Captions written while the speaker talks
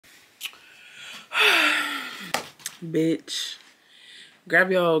bitch.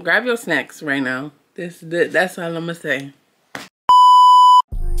 Grab your snacks right now. That's all I'm gonna say.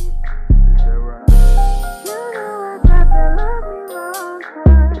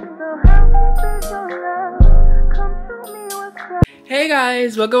 Hey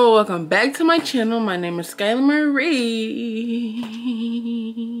guys, welcome back to my channel. My name is Skylar Marie.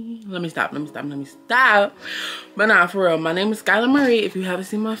 Let me stop. But nah, for real, my name is Skylar Marie. If you haven't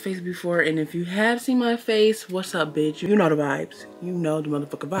seen my face before, and if you have seen my face, what's up, bitch? You know the vibes. You know the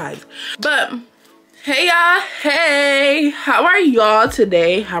motherfucking vibes. But hey y'all, hey, how are y'all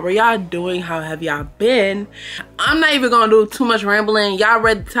today? How are y'all doing? How have y'all been? I'm not even gonna do too much rambling. Y'all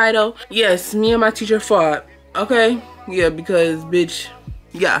read the title? Yes, me and my teacher fought. Okay, yeah, because bitch,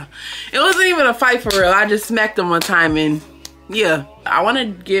 yeah, it wasn't even a fight for real. I just smacked him one time, and yeah. I want to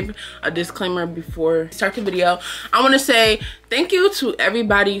give a disclaimer before I start the video. I want to say thank you to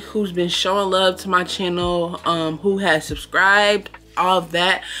everybody who's been showing love to my channel, who has subscribed, all of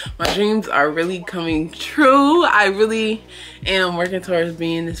that. My dreams are really coming true. I really am working towards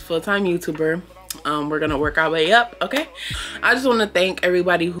being this full-time YouTuber. We're gonna work our way up, okay? I just want to thank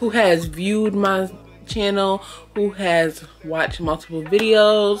everybody who has viewed my channel, who has watched multiple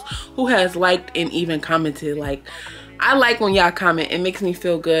videos, who has liked and even commented. Like, I like when y'all comment. It makes me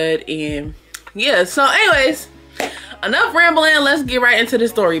feel good. And yeah, so anyways, enough rambling. Let's get right into the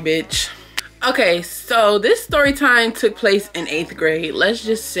story, bitch. Okay, so this story time took place in 8th grade. Let's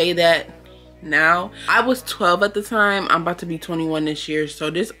just say that now. I was 12 at the time. I'm about to be 21 this year,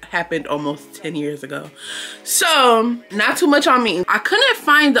 so this happened almost 10 years ago. So not too much on me. I couldn't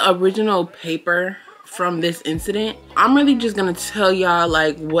find the original paper from this incident. I'm really just gonna tell y'all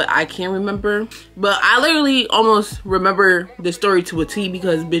like what I can remember, but I literally almost remember the story to a T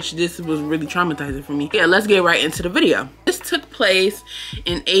because bitch, this was really traumatizing for me. Yeah, let's get right into the video. This took place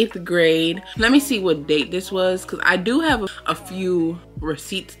in 8th grade. Let me see what date this was, because I do have a few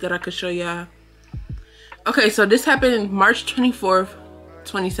receipts that I could show y'all. Okay, so this happened March 24th,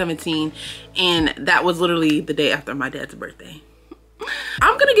 2017, and that was literally the day after my dad's birthday.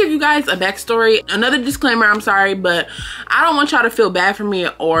 I'm gonna give you guys a backstory. Another disclaimer, I'm sorry, but I don't want y'all to feel bad for me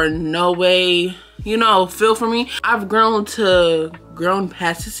or no way, you know, feel for me. I've grown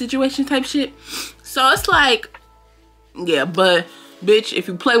past the situation type shit. So it's like, yeah, but bitch, if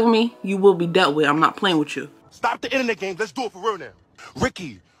you play with me, you will be dealt with. I'm not playing with you. Stop the internet games. Let's do it for real now.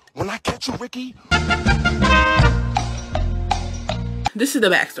 Ricky, when I catch you, Ricky. This is the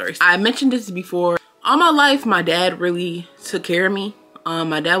backstory. I mentioned this before. All my life, my dad really took care of me.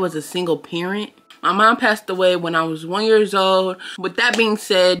 My dad was a single parent. My mom passed away when I was 1 year old. With that being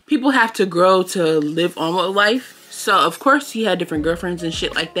said, people have to grow to live on with life. So of course he had different girlfriends and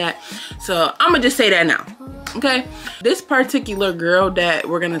shit like that. So I'm gonna just say that now, okay? This particular girl that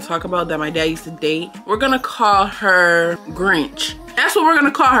we're gonna talk about that my dad used to date, we're gonna call her Grinch. That's what we're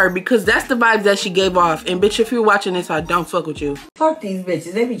gonna call her because that's the vibes that she gave off. And bitch, if you're watching this, I don't fuck with you. Fuck these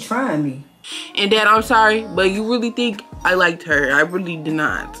bitches, they be trying me. And Dad, I'm sorry, but you really think I liked her? I really did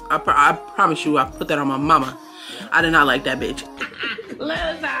not. I promise you, I put that on my mama. I did not like that bitch.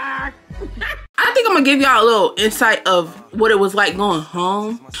 Loser. I think I'm gonna give y'all a little insight of what it was like going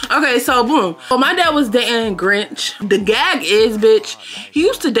home. Okay, so boom. So my dad was dating Grinch. The gag is, bitch, he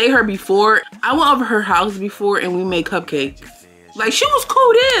used to date her before. I went over her house before and we made cupcakes. Like, she was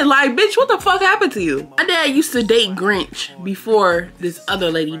cool then. Like, bitch, what the fuck happened to you? My dad used to date Grinch before this other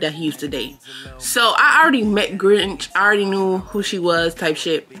lady that he used to date. So I already met Grinch. I already knew who she was type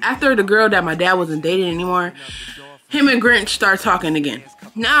shit. After the girl that my dad wasn't dating anymore, him and Grinch started talking again.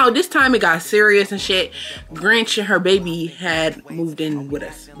 Now, this time it got serious and shit. Grinch and her baby had moved in with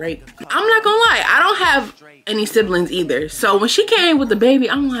us, right? I'm not gonna lie, I don't have any siblings either. So when she came with the baby,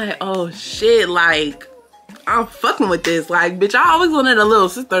 I'm like, oh shit, like, I'm fucking with this. Like, bitch, I always wanted a little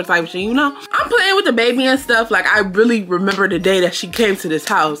sister type shit, you know? I'm playing with the baby and stuff. Like, I really remember the day that she came to this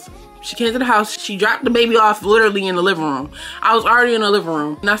house. She came to the house, she dropped the baby off literally in the living room. I was already in the living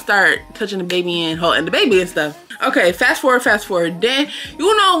room and I started touching the baby and holding the baby and stuff. Okay, fast forward. Then,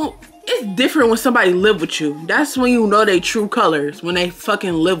 you know, it's different when somebody live with you. That's when you know they true colors, when they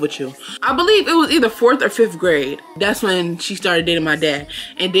fucking live with you. I believe it was either 4th or 5th grade. That's when she started dating my dad.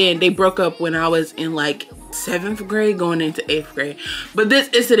 And then they broke up when I was in like 7th grade going into 8th grade. But this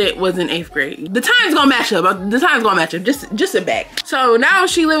incident was in 8th grade. The time's gonna match up. Just sit back. So now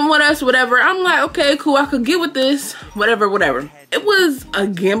she living with us, whatever. I'm like, okay, cool, I could get with this, whatever. It was a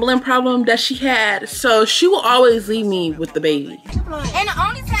gambling problem that she had, so she will always leave me with the baby. And the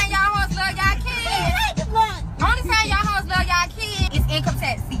only time y'all hoes love y'all kids is income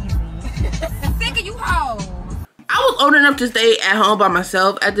tax season. Sick of you hoes. I was old enough to stay at home by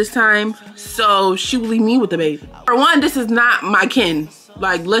myself at this time, so she would leave me with the baby. For one, this is not my kin.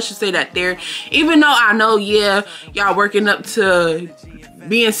 Like, let's just say that there. Even though I know, yeah, y'all working up to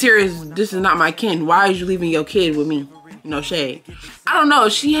being serious, this is not my kin. Why is you leaving your kid with me? No shade. I don't know.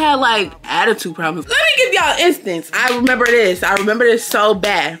 She had like attitude problems. Let me give y'all an instance. I remember this. I remember this so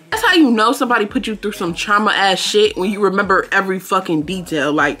bad. That's how you know somebody put you through some trauma ass shit, when you remember every fucking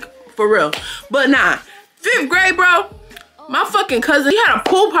detail. Like, for real. But nah. 5th grade, bro. My fucking cousin, he had a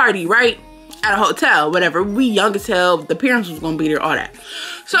pool party, right? At a hotel, whatever. We young as hell. The parents was gonna be there, all that.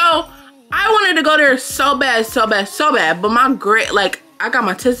 So I wanted to go there so bad, so bad, so bad. But my grade, like, I got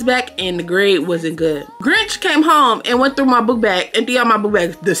my test back and the grade wasn't good. Grinch came home and went through my book bag, emptied out my book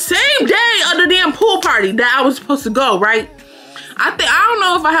bag the same day of the damn pool party that I was supposed to go, right? I don't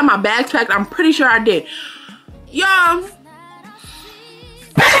know if I had my bags packed. I'm pretty sure I did. Y'all,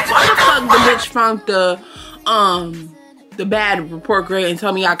 why the fuck the bitch found the bad report grade and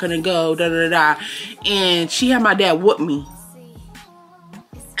told me I couldn't go, da da da, and she had my dad whoop me.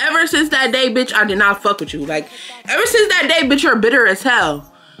 Ever since that day, bitch, I did not fuck with you. Like, ever since that day, bitch, you're bitter as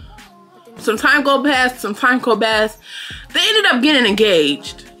hell. Some time go past, some time go past. They ended up getting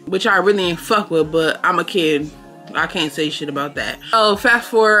engaged, which I really ain't fuck with, but I'm a kid. I can't say shit about that. So fast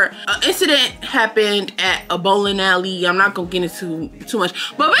forward, an incident happened at a bowling alley. I'm not gonna get into too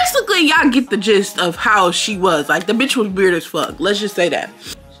much, but basically y'all get the gist of how she was. Like, the bitch was weird as fuck. Let's just say that.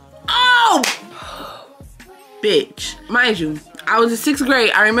 Oh, bitch. Mind you, I was in 6th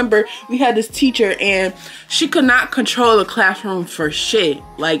grade. I remember we had this teacher and she could not control the classroom for shit.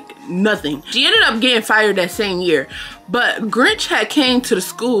 Like, nothing. She ended up getting fired that same year. But Grinch had came to the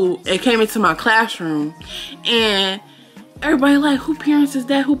school and came into my classroom, and everybody like, who parents is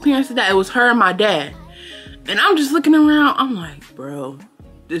that? Who parents is that? It was her and my dad. And I'm just looking around. I'm like, bro,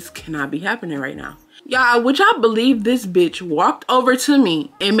 this cannot be happening right now. Y'all, would y'all believe this bitch walked over to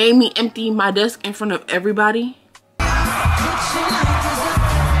me and made me empty my desk in front of everybody?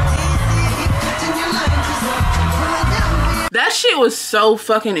 That shit was so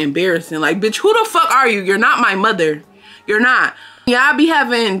fucking embarrassing. Like, bitch, who the fuck are you? You're not my mother. You're not. Y'all be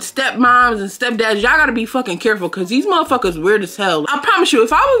having stepmoms and stepdads. Y'all gotta be fucking careful, because these motherfuckers weird as hell. I promise you,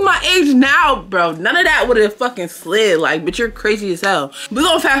 if I was my age now, bro, none of that would have fucking slid. Like, but you're crazy as hell. We're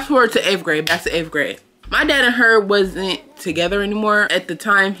gonna fast forward to 8th grade, back to 8th grade. My dad and her wasn't together anymore. At the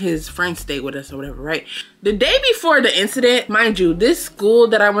time, his friend stayed with us or whatever, right? The day before the incident, mind you, this school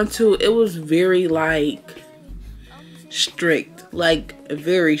that I went to, it was very, like, strict. Like,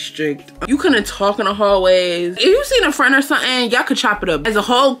 very strict. You couldn't talk in the hallways. If you seen a friend or something, y'all could chop it up. As a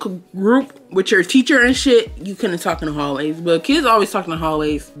whole group with your teacher and shit, you couldn't talk in the hallways. But kids always talk in the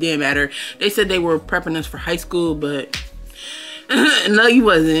hallways. Didn't matter. They said they were prepping us for high school, but no, you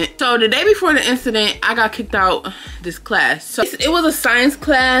wasn't. So the day before the incident, I got kicked out this class. So it was a science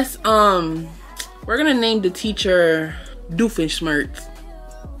class. We're gonna name the teacher Doofenshmirtz.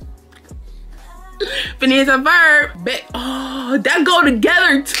 Finish a verb. Oh, that go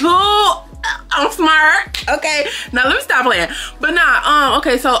together too. I'm smart. Okay, now let me stop playing. But nah,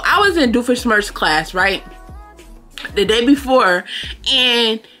 okay, so I was in Doofenshmirtz's class, right? The day before,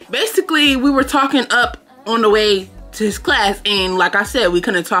 and basically we were talking up on the way to his class, and like I said, we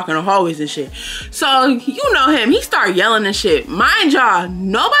couldn't talk in the hallways and shit. So you know him, he started yelling and shit. Mind y'all,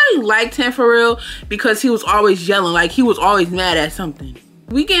 nobody liked him for real, because he was always yelling. Like, he was always mad at something.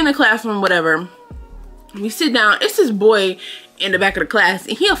 We get in the classroom, whatever. We sit down. It's this boy in the back of the class,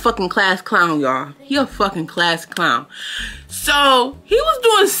 and he a fucking class clown, y'all. He a fucking class clown. So he was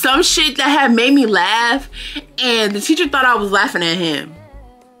doing some shit that had made me laugh, and the teacher thought I was laughing at him.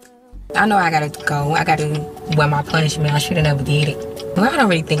 I know I gotta go. I gotta wear my punishment. I should have never did it. Well, I don't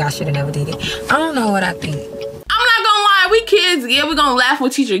really think I should have never did it. I don't know what I think. I'm not gonna lie, we kids, yeah, we gonna laugh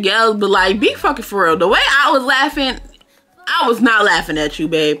when teacher yells, but like, be fucking for real. The way I was laughing, I was not laughing at you,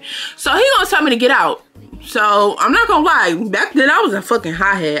 babe. So he gonna tell me to get out. So I'm not gonna lie, back then I was a fucking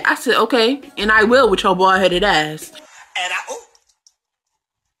hothead. I said, okay, and I will with your bald-headed ass. And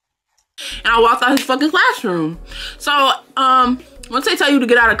I walked out his fucking classroom. So once they tell you to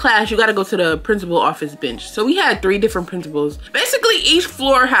get out of class, you gotta go to the principal office bench. So we had 3 different principals. Basically, each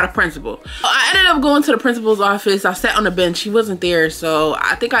floor had a principal. I ended up going to the principal's office. I sat on the bench. He wasn't there, so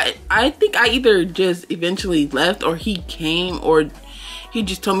I think I either just eventually left, or he came, or he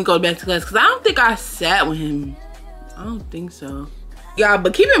just told me to go back to class, because I don't think I sat with him. I don't think so. Yeah,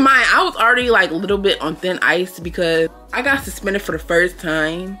 but keep in mind, I was already like a little bit on thin ice, because I got suspended for the first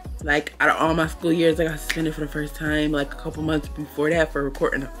time. Like, out of all my school years, I got suspended for the first time like a couple months before that for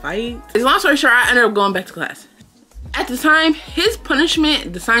reporting a fight. Long story short, I ended up going back to class. At the time, his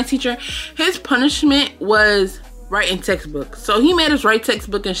punishment, the science teacher, his punishment was writing textbooks. So he made us write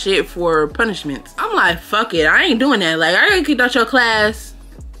textbook and shit for punishments. I'm like, fuck it, I ain't doing that. Like, I got kicked out your class.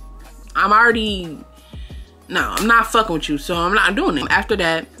 I'm not fucking with you, so I'm not doing it. After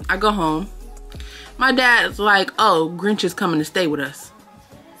that, I go home. My dad's like, oh, Grinch is coming to stay with us.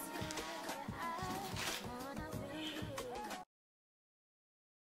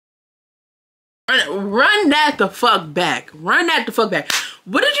 Run that the fuck back. Run that the fuck back.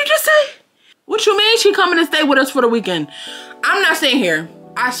 What did you just say? What you mean she coming to stay with us for the weekend? I'm not staying here.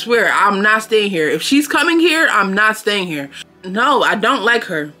 I swear, I'm not staying here. If she's coming here, I'm not staying here. No, I don't like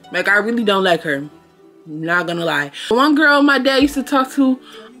her. Like, I really don't like her. Not gonna lie. One girl my dad used to talk to,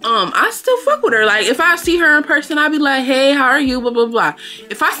 I still fuck with her. Like, if I see her in person, I'd be like, hey, how are you, blah, blah, blah.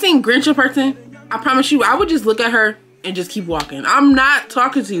 If I seen Grinch in person, I promise you, I would just look at her and just keep walking. I'm not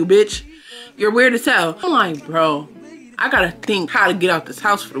talking to you, bitch. You're weird as hell. I'm like, bro, I gotta think how to get out this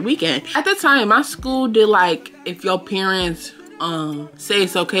house for the weekend. At the time, my school did like, if your parents say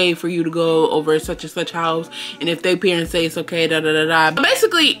it's okay for you to go over such and such house, and if their parents say it's okay, da da da da.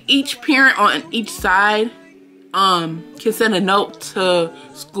 Basically, each parent on each side can send a note to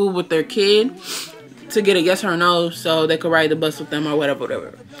school with their kid to get a yes or no, so they could ride the bus with them or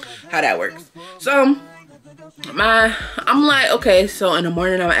whatever. How that works. So I'm like, okay, so in the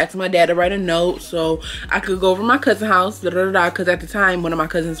morning I'm asking my dad to write a note so I could go over my cousin's house, da da da, because at the time one of my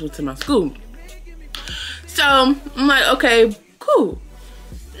cousins went to my school. So I'm like, okay, cool.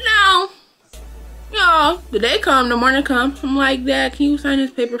 Now, y'all, the day come, the morning come. I'm like, Dad, can you sign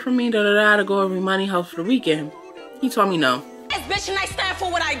this paper for me, da da da, to go over money house for the weekend? He told me no. Bitch, and I stand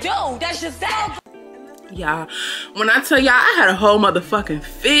for what I do. That's just that. Yeah, when I tell y'all, I had a whole motherfucking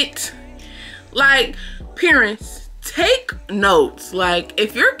fit. Like, parents, take notes. Like,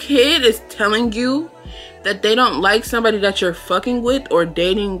 if your kid is telling you that they don't like somebody that you're fucking with or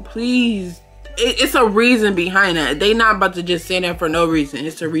dating, please, it's a reason behind that. They not about to just say that for no reason.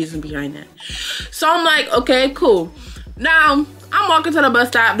 It's a reason behind that. So I'm like, okay, cool. Now, I'm walking to the bus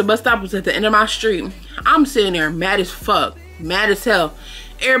stop. The bus stop was at the end of my street. I'm sitting there mad as fuck. Mad as hell.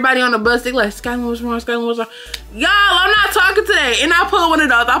 Everybody on the bus, they like, Skyline, what's wrong? Skyline, what's wrong? Y'all, I'm not talking today. And I pulled one of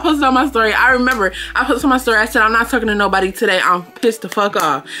those. I posted on my story. I remember, I posted on my story. I said, I'm not talking to nobody today. I'm pissed the fuck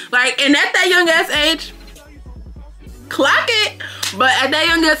off. Like, and at that young ass age, clock it. But at that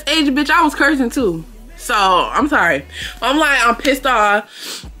young ass age, bitch, I was cursing too. So, I'm sorry. I'm like, I'm pissed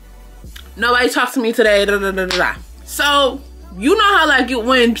off. Nobody talks to me today. Da, da, da, da, da. So, you know how like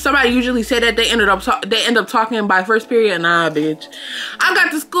when somebody usually say that they end up talking by first period? Nah, bitch. I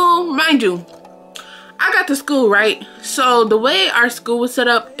got to school, mind you. I got to school, right? So the way our school was set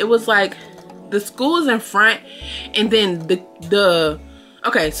up, it was like the school is in front, and then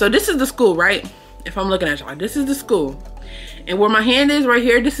okay, so this is the school, right? If I'm looking at y'all, this is the school, and where my hand is right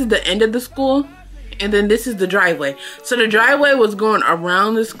here, this is the end of the school, and then this is the driveway. So the driveway was going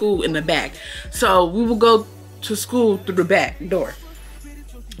around the school in the back, so we would go to school through the back door.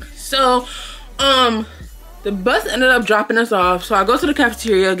 So the bus ended up dropping us off, so I go to the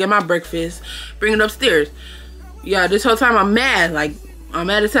cafeteria, get my breakfast, bring it upstairs. Yeah, this whole time I'm mad, like I'm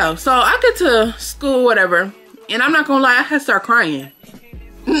mad as hell. So I get to school, whatever, and I'm not gonna lie, I had to start crying.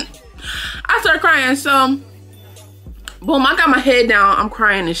 I started crying. So boom, I got my head down, I'm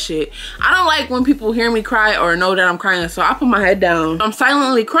crying and shit. I don't like when people hear me cry or know that I'm crying, so I put my head down. I'm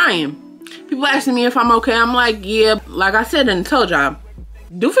silently crying. People asking me if I'm okay. I'm like, yeah. Like I said and told y'all,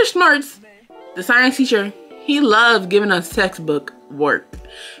 Doofus Smarts, the science teacher, he loves giving us textbook work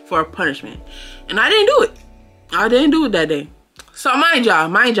for punishment. And I didn't do it. I didn't do it that day. So mind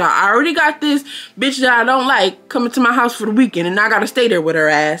y'all, I already got this bitch that I don't like coming to my house for the weekend, and I gotta stay there with her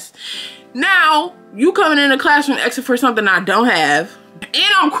ass. Now, you coming in the classroom asking for something I don't have,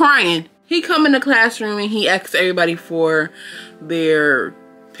 and I'm crying. He come in the classroom and he asks everybody for their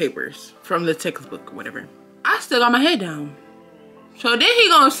papers from the textbook or whatever. I still got my head down. So then he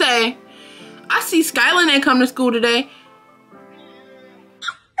gonna say, I see Skyline ain't come to school today.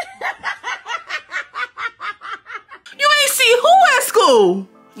 You ain't see who at school?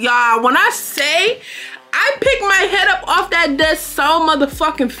 Y'all, when I say I picked my head up off that desk so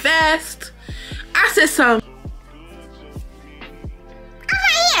motherfucking fast, I said something.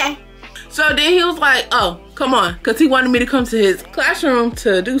 Yeah. So then he was like, oh, come on, because he wanted me to come to his classroom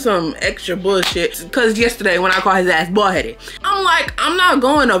to do some extra bullshit, because yesterday when I called his ass bald-headed. I'm like, I'm not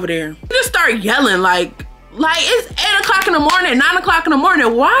going over there. He just start yelling like it's 8 o'clock in the morning, 9 o'clock in the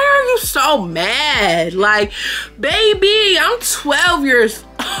morning. Why are you so mad? Like, baby, I'm 12 years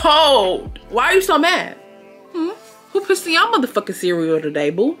old. Why are you so mad? Who pissed in your motherfucking cereal today,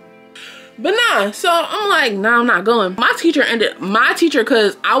 boo? But nah, so I'm like, nah, I'm not going. My teacher,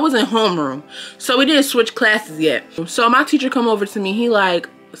 cause I was in homeroom, so we didn't switch classes yet. So my teacher come over to me, he like,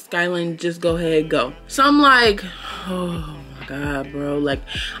 Skyline, just go ahead, go. So I'm like, oh my God, bro. Like,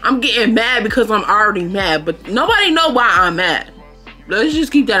 I'm getting mad because I'm already mad, but nobody know why I'm mad. Let's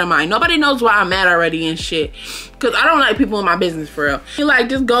just keep that in mind. Nobody knows why I'm mad already and shit. Cause I don't like people in my business for real. He like,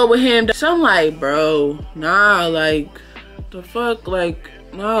 just go with him. So I'm like, bro, nah, like, the fuck, like,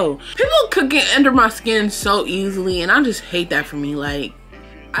 no. People could get under my skin so easily, and I just hate that for me. Like,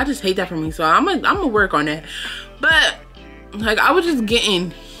 I just hate that for me. So I'm gonna work on that. But like, I was just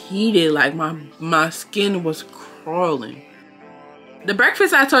getting heated. Like, my skin was crawling. The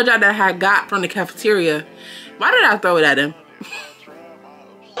breakfast I told y'all that I had got from the cafeteria, why did I throw it at him?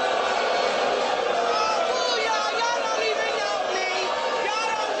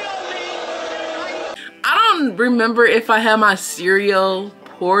 I don't remember if I had my cereal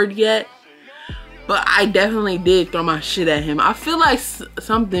poured yet, but I definitely did throw my shit at him. I feel like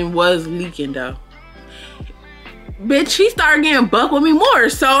something was leaking though. Bitch, he started getting buck with me more.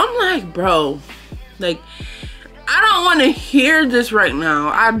 So I'm like, bro, like, I don't want to hear this right now.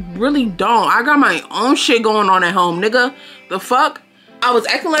 I really don't. I got my own shit going on at home, nigga. The fuck? I was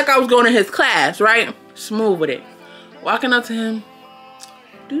acting like I was going to his class, right? Smooth with it. Walking up to him.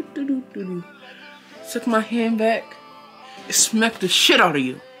 Took my hand back. Smacked the shit out of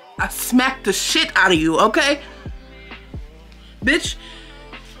you. I smacked the shit out of you, okay? Bitch,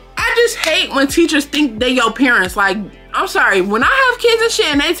 I just hate when teachers think they your parents. Like, I'm sorry, when I have kids and shit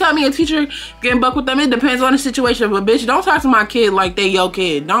and they tell me a teacher getting buck with them, it depends on the situation. But bitch, don't talk to my kid like they your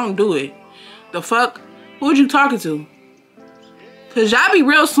kid. Don't do it. The fuck? Who'd you talking to? Cause y'all be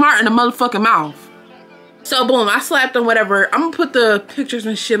real smart in the motherfucking mouth. So boom, I slapped him, whatever. I'm gonna put the pictures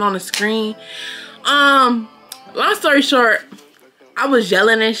and shit on the screen. Long story short, I was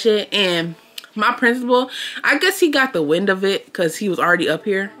yelling and shit, and my principal, I guess he got the wind of it because he was already up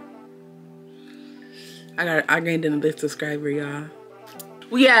here. I gained in this subscriber, y'all.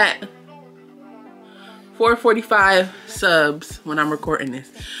 We at 445 subs when I'm recording this.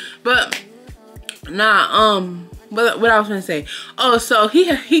 But nah, what I was gonna say. Oh, so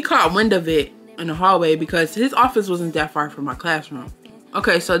he caught wind of it in the hallway because his office wasn't that far from my classroom.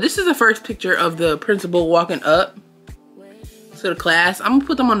 Okay, so this is the first picture of the principal walking up to the class. I'm gonna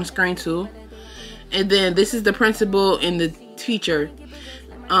put them on the screen too. And then this is the principal and the teacher.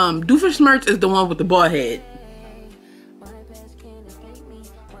 Doofenshmirtz is the one with the bald head.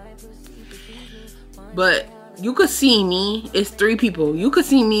 But you could see me. It's 3 people. You could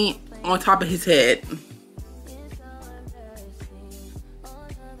see me on top of his head.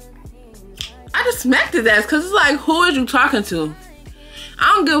 I just smacked his ass because it's like, who is you talking to?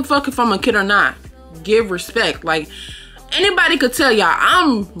 I don't give a fuck if I'm a kid or not. Give respect. Like, anybody could tell y'all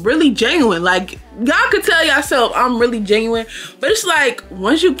I'm really genuine. Like, y'all could tell yourself I'm really genuine. But it's like,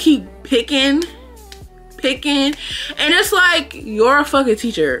 once you keep picking, and it's like, you're a fucking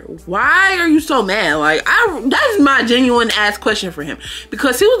teacher. Why are you so mad? Like, that's my genuine ass question for him.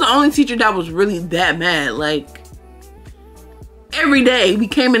 Because he was the only teacher that was really that mad. Like, every day we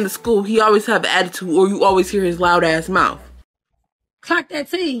came into school, he always have an attitude, or you always hear his loud ass mouth. Clock that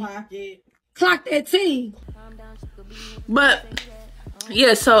T. Clock it. Clock that T. But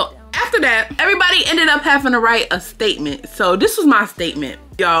yeah, so after that, everybody ended up having to write a statement. So this was my statement.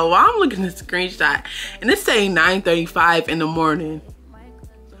 Yo, while I'm looking at the screenshot, and it's saying 9:35 in the morning.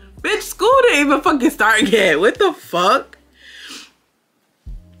 Bitch, school didn't even fucking start yet. What the fuck?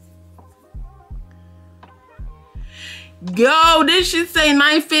 Yo, this should say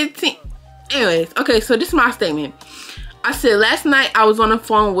 9:15. Anyways, okay, so this is my statement. I said, last night I was on the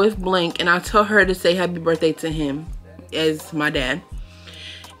phone with Blank and I told her to say happy birthday to him as my dad.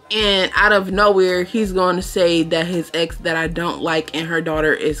 And out of nowhere, he's going to say that his ex that I don't like and her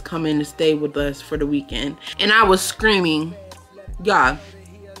daughter is coming to stay with us for the weekend. And I was screaming, y'all,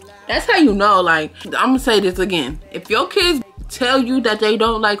 that's how you know, like, I'm going to say this again. If your kids tell you that they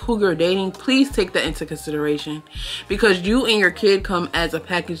don't like who you're dating, please take that into consideration, because you and your kid come as a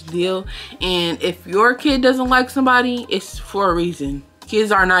package deal. And if your kid doesn't like somebody, it's for a reason.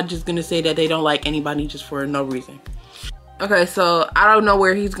 Kids are not just gonna say that they don't like anybody just for no reason. Okay, so I don't know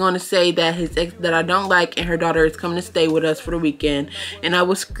where he's going to say that his ex that I don't like and her daughter is coming to stay with us for the weekend. And I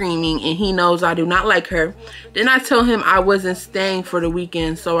was screaming, and he knows I do not like her. Then I told him I wasn't staying for the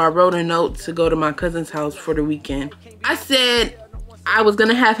weekend, so I wrote a note to go to my cousin's house for the weekend. I said I was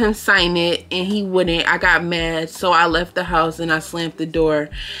gonna have him sign it and he wouldn't. I got mad, so I left the house and I slammed the door.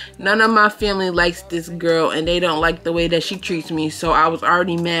 None of my family likes this girl and they don't like the way that she treats me, so I was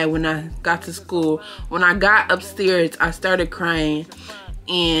already mad when I got to school. When I got upstairs, I started crying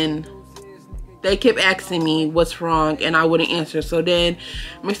and they kept asking me what's wrong and I wouldn't answer. So then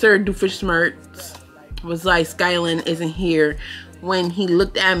Mr. Doofenshmirtz was like, Skylin isn't here, when he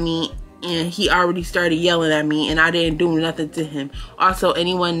looked at me and he already started yelling at me and I didn't do nothing to him. Also,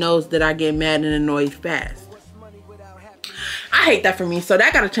 anyone knows that I get mad and annoyed fast. I hate that for me, so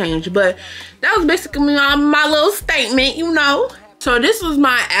that gotta change. But that was basically my little statement, you know. So this was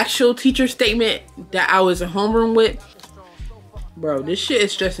my actual teacher statement that I was in homeroom with. Bro, this shit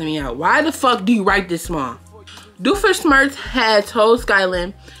is stressing me out. Why the fuck do you write this small? Doofenshmirtz had told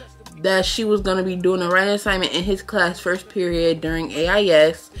Skylin that she was gonna be doing a writing assignment in his class first period during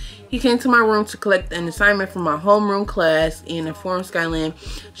AIS. He came to my room to collect an assignment from my homeroom class and informed Skylin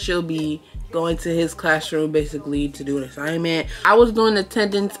she'll be going to his classroom basically to do an assignment. I was doing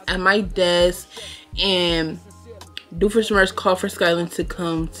attendance at my desk and Doofenshmirtz called for Skylin to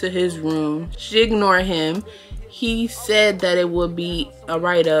come to his room. She ignored him. He said that it would be a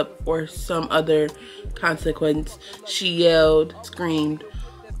write-up or some other consequence. She yelled, screamed,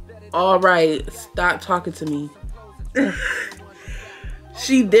 "All right, stop talking to me."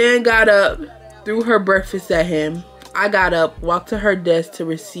 She then got up, threw her breakfast at him. I got up, walked to her desk to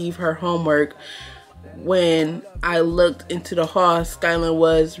receive her homework. When I looked into the hall, Skylin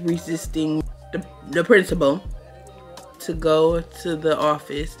was resisting the principal to go to the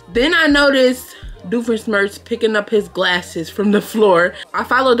office. Then I noticed Doofenshmirtz picking up his glasses from the floor. I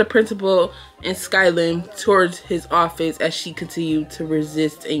followed the principal and Skylin towards his office as she continued to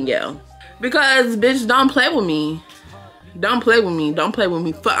resist and yell. Because, bitch, don't play with me. Don't play with me. Don't play with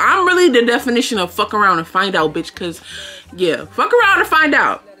me. I'm really the definition of fuck around and find out, bitch. Because, yeah, fuck around and find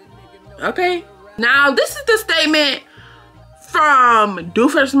out. Okay? Now, this is the statement from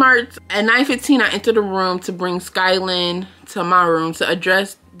Doofenshmirtz. At 9:15, I entered the room to bring Skylin to my room to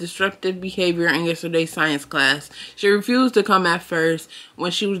address disruptive behavior in yesterday's science class. She refused to come at first.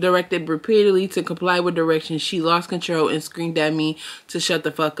 When she was directed repeatedly to comply with directions, she lost control and screamed at me to shut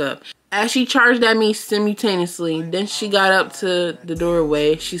the fuck up. As she charged at me simultaneously, then she got up to the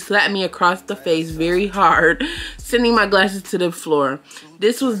doorway. She slapped me across the face very hard, sending my glasses to the floor.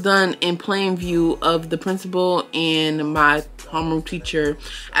 This was done in plain view of the principal and my homeroom teacher.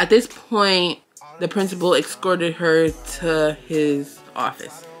 At this point, the principal escorted her to his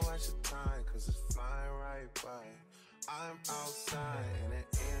office.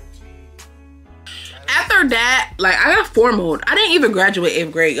 After that, like, I got formal. I didn't even graduate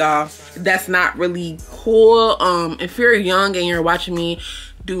 8th grade, y'all. That's not really cool. If you're young and you're watching me,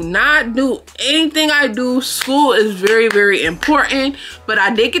 do not do anything I do. School is very, very important. But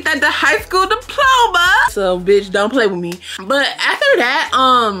I did get that high school diploma. So, bitch, don't play with me. But after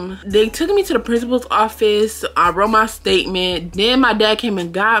that, they took me to the principal's office. I wrote my statement. Then my dad came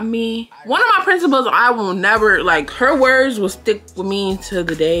and got me. One of my principals, I will never, like, her words will stick with me to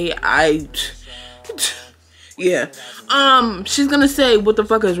the day yeah. She's gonna say, "What the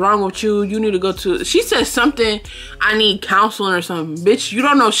fuck is wrong with you? You need to go to," she said something, "I need counseling or something." Bitch, you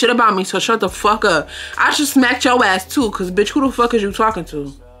don't know shit about me, so shut the fuck up. I should smack your ass too, cause bitch, who the fuck is you talking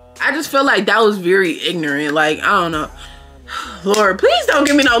to? I just feel like that was very ignorant. Like, I don't know. Lord, please don't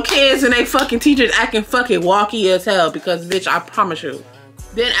give me no kids and they fucking teachers acting fucking walkie as hell, because bitch, I promise you.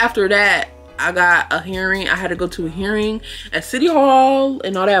 Then after that, I got a hearing. I had to go to a hearing at City Hall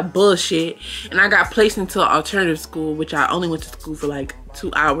and all that bullshit. And I got placed into an alternative school, which I only went to school for like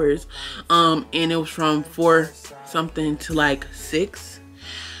 2 hours. And it was from 4 something to like 6.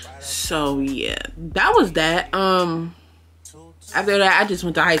 So yeah, that was that. After that, I just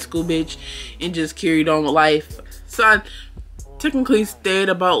went to high school, bitch, and just carried on with life. So I technically stayed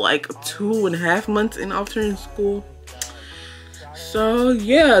about like 2.5 months in alternative school. So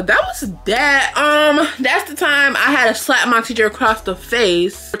yeah, that was that. That's the time I had to slap my teacher across the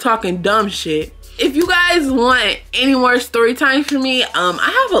face for talking dumb shit. If you guys want any more story times from me,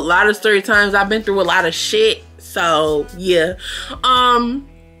 I have a lot of story times. I've been through a lot of shit. So yeah.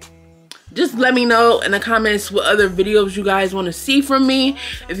 Just let me know in the comments what other videos you guys want to see from me.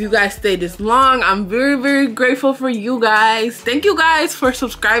 If you guys stayed this long, I'm very, very grateful for you guys. Thank you guys for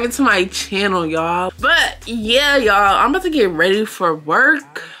subscribing to my channel, y'all. But yeah, y'all, I'm about to get ready for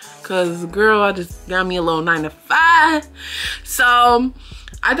work. Cause girl, I just got me a little 9 to 5. So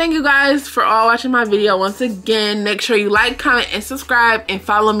I thank you guys for all watching my video. Once again, make sure you like, comment, and subscribe, and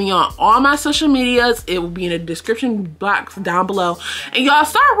follow me on all my social medias. It will be in the description box down below. And y'all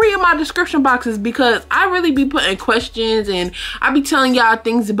start reading my description boxes, because I really be putting questions and I be telling y'all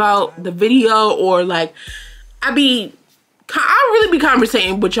things about the video, or like I really be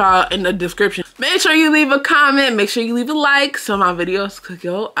conversating with y'all in the description. Make sure you leave a comment, make sure you leave a like, so my videos could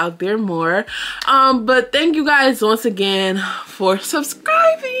go out there more. But thank you guys once again for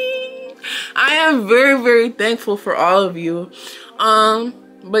subscribing. I am very, very thankful for all of you.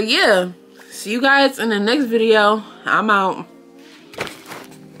 But yeah, see you guys in the next video. I'm out.